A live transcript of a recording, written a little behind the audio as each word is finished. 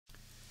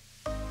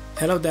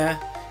Hello there,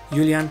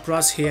 Iulian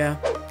Praz here.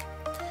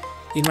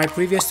 In my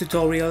previous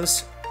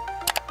tutorials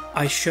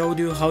I showed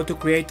you how to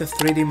create a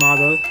 3D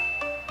model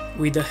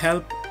with the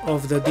help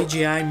of the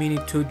DJI Mini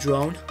 2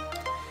 drone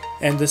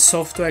and the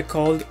software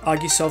called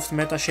Agisoft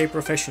MetaShape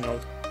Professional.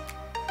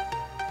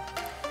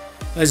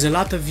 As a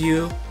lot of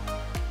you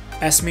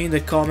asked me in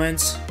the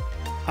comments,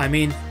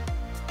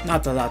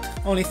 not a lot,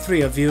 only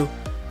 3 of you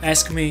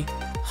asked me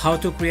how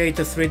to create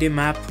a 3D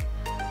map,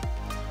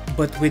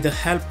 but with the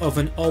help of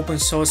an open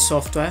source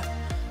software.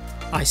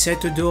 I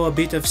said to do a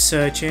bit of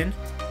searching,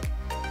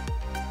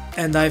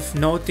 and I've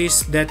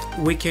noticed that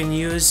we can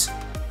use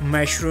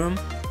Meshroom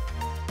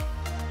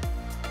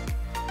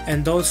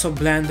and also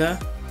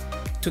Blender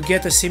to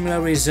get a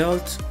similar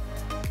result,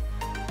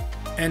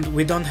 and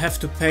we don't have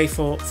to pay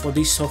for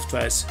these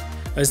softwares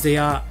as they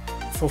are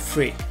for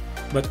free,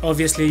 but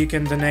obviously you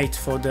can donate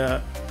for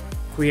the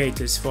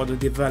creators, for the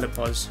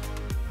developers.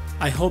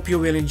 I hope you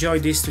will enjoy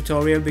this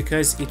tutorial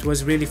because it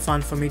was really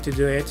fun for me to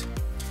do it,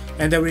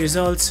 and the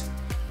results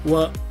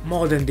were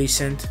more than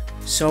decent,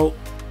 so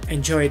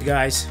enjoy it,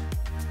 guys.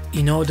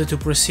 In order to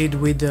proceed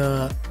with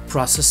the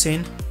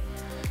processing,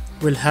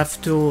 we'll have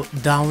to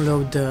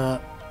download the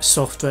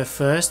software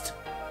first.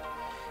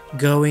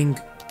 Going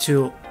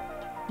to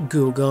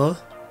Google,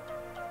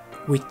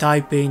 we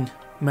type in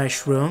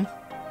Meshroom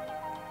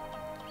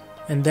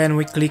and then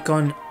we click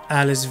on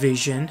Alice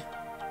Vision,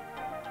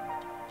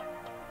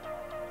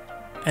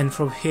 and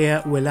from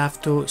here we'll have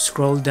to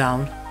scroll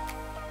down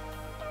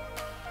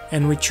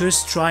and we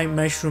choose Try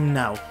Meshroom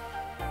Now.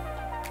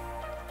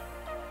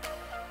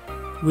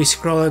 We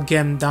scroll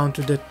again down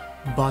to the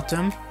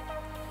bottom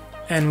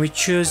and we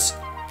choose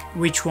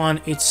which one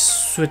is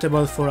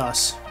suitable for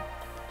us,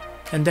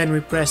 and then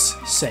we press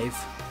save,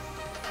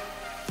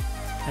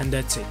 and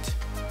that's it.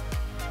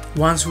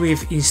 Once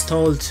we've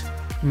installed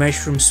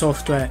Meshroom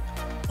software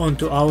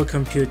onto our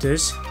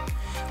computers,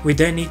 we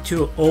then need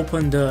to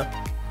open the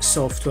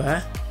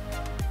software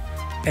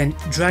and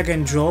drag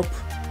and drop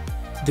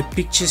the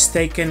pictures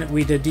taken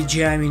with the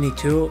DJI Mini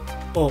 2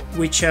 or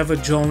whichever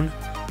drone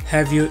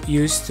have you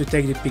used to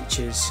take the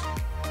pictures.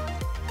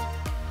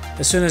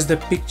 As soon as the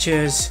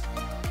pictures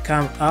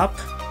come up,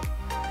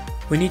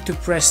 we need to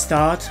press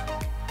start,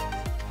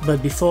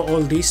 but before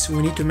all this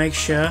we need to make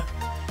sure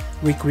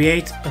we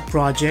create a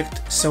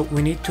project, so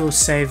we need to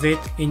save it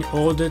in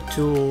order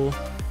to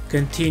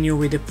continue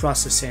with the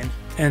processing.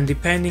 And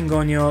depending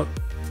on your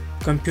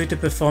computer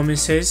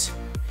performances,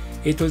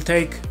 it will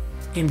take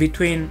in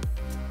between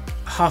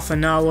half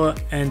an hour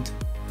and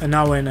an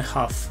hour and a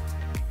half.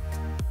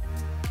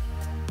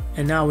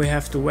 And now we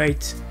have to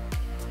wait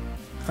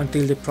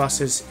until the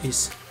process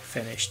is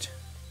finished.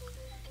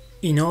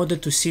 In order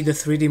to see the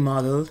 3D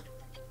model,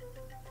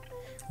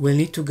 we'll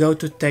need to go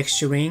to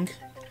texturing,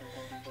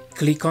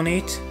 click on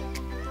it,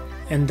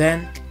 and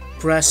then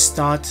press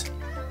start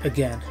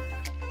again.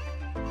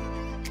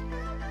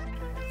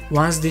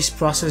 Once this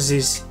process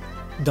is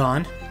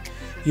done,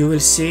 you will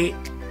see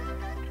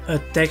a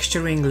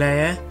texturing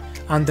layer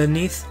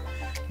underneath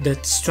the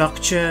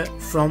structure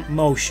from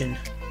motion.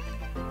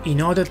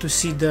 In order to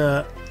see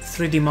the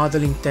 3D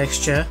modeling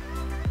texture,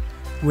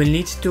 we'll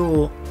need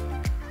to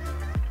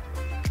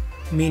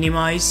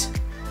minimize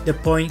the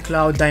point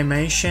cloud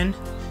dimension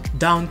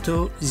down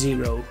to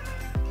 0.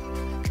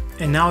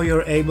 And now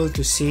you're able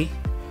to see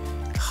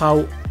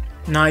how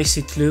nice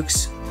it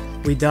looks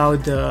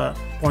without the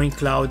point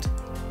cloud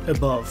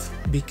above.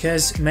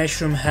 Because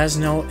Meshroom has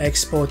no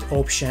export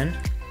option,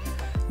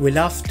 we'll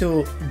have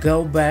to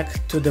go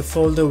back to the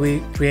folder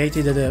we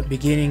created at the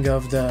beginning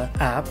of the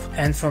app,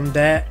 and from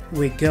there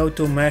we go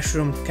to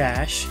Meshroom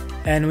cache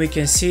and we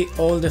can see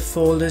all the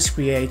folders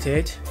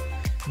created,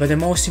 but the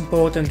most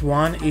important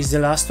one is the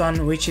last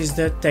one, which is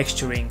the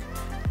texturing,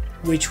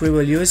 which we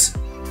will use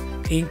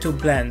into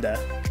Blender.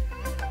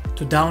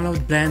 To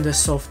download Blender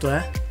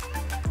software,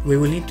 we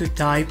will need to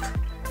type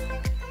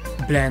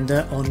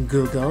Blender on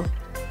Google,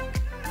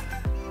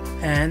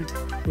 and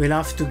we'll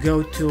have to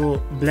go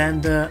to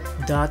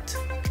blender.org.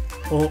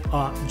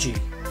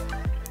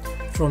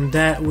 From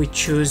there we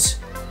choose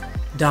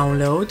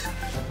download,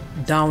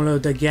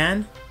 download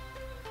again,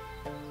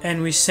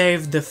 and we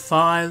save the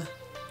file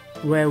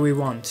where we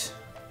want.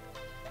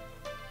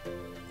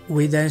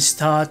 We then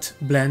start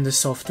Blender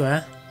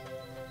software.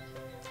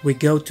 We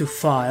go to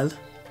File,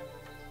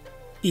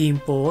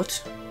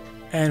 Import,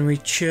 and we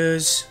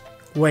choose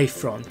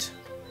Wavefront.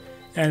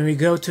 And we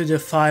go to the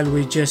file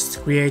we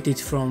just created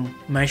from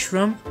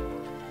Meshroom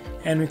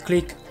and we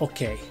click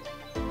OK.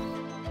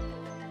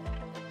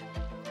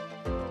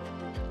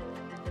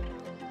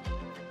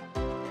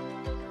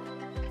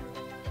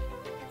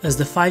 As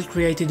the file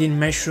created in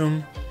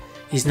Meshroom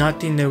is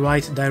not in the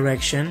right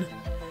direction,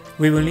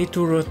 we will need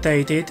to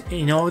rotate it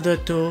in order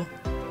to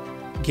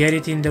get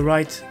it in the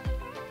right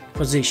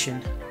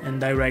position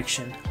and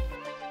direction.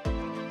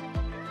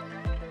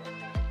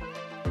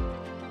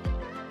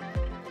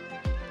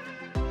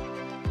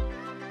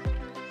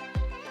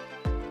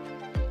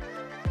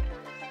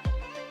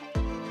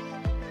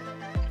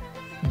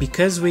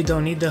 Because we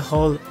don't need the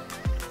whole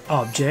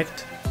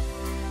object,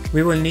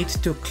 we will need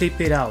to clip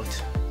it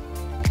out.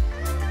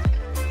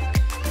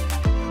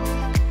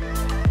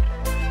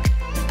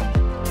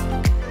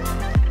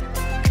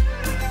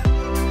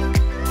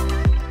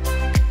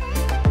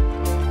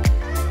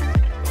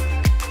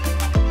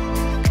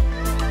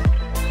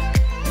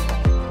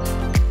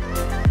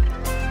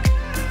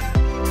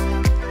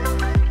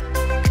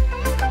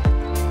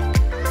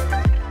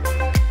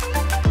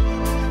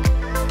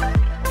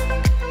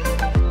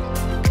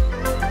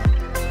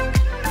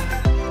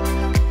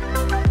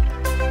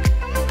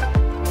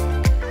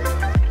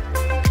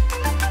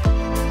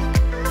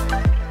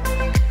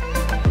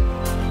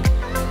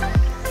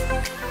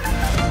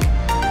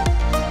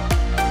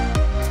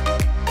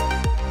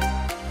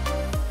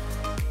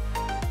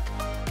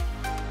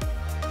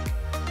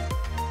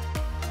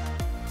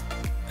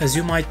 As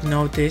you might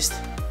notice,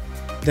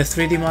 the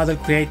 3D model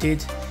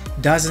created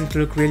doesn't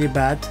look really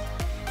bad,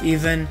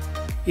 even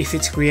if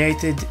it's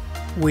created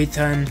with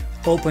an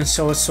open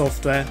source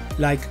software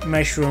like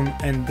Meshroom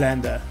and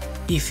Blender.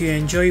 If you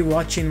enjoy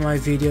watching my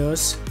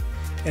videos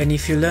and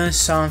if you learn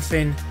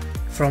something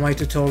from my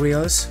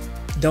tutorials,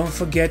 don't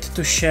forget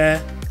to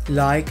share,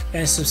 like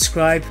and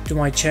subscribe to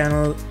my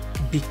channel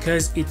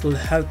because it will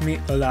help me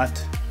a lot.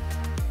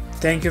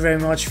 Thank you very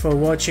much for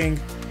watching,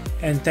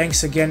 and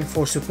thanks again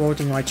for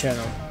supporting my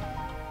channel.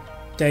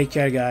 Take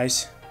care,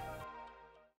 guys.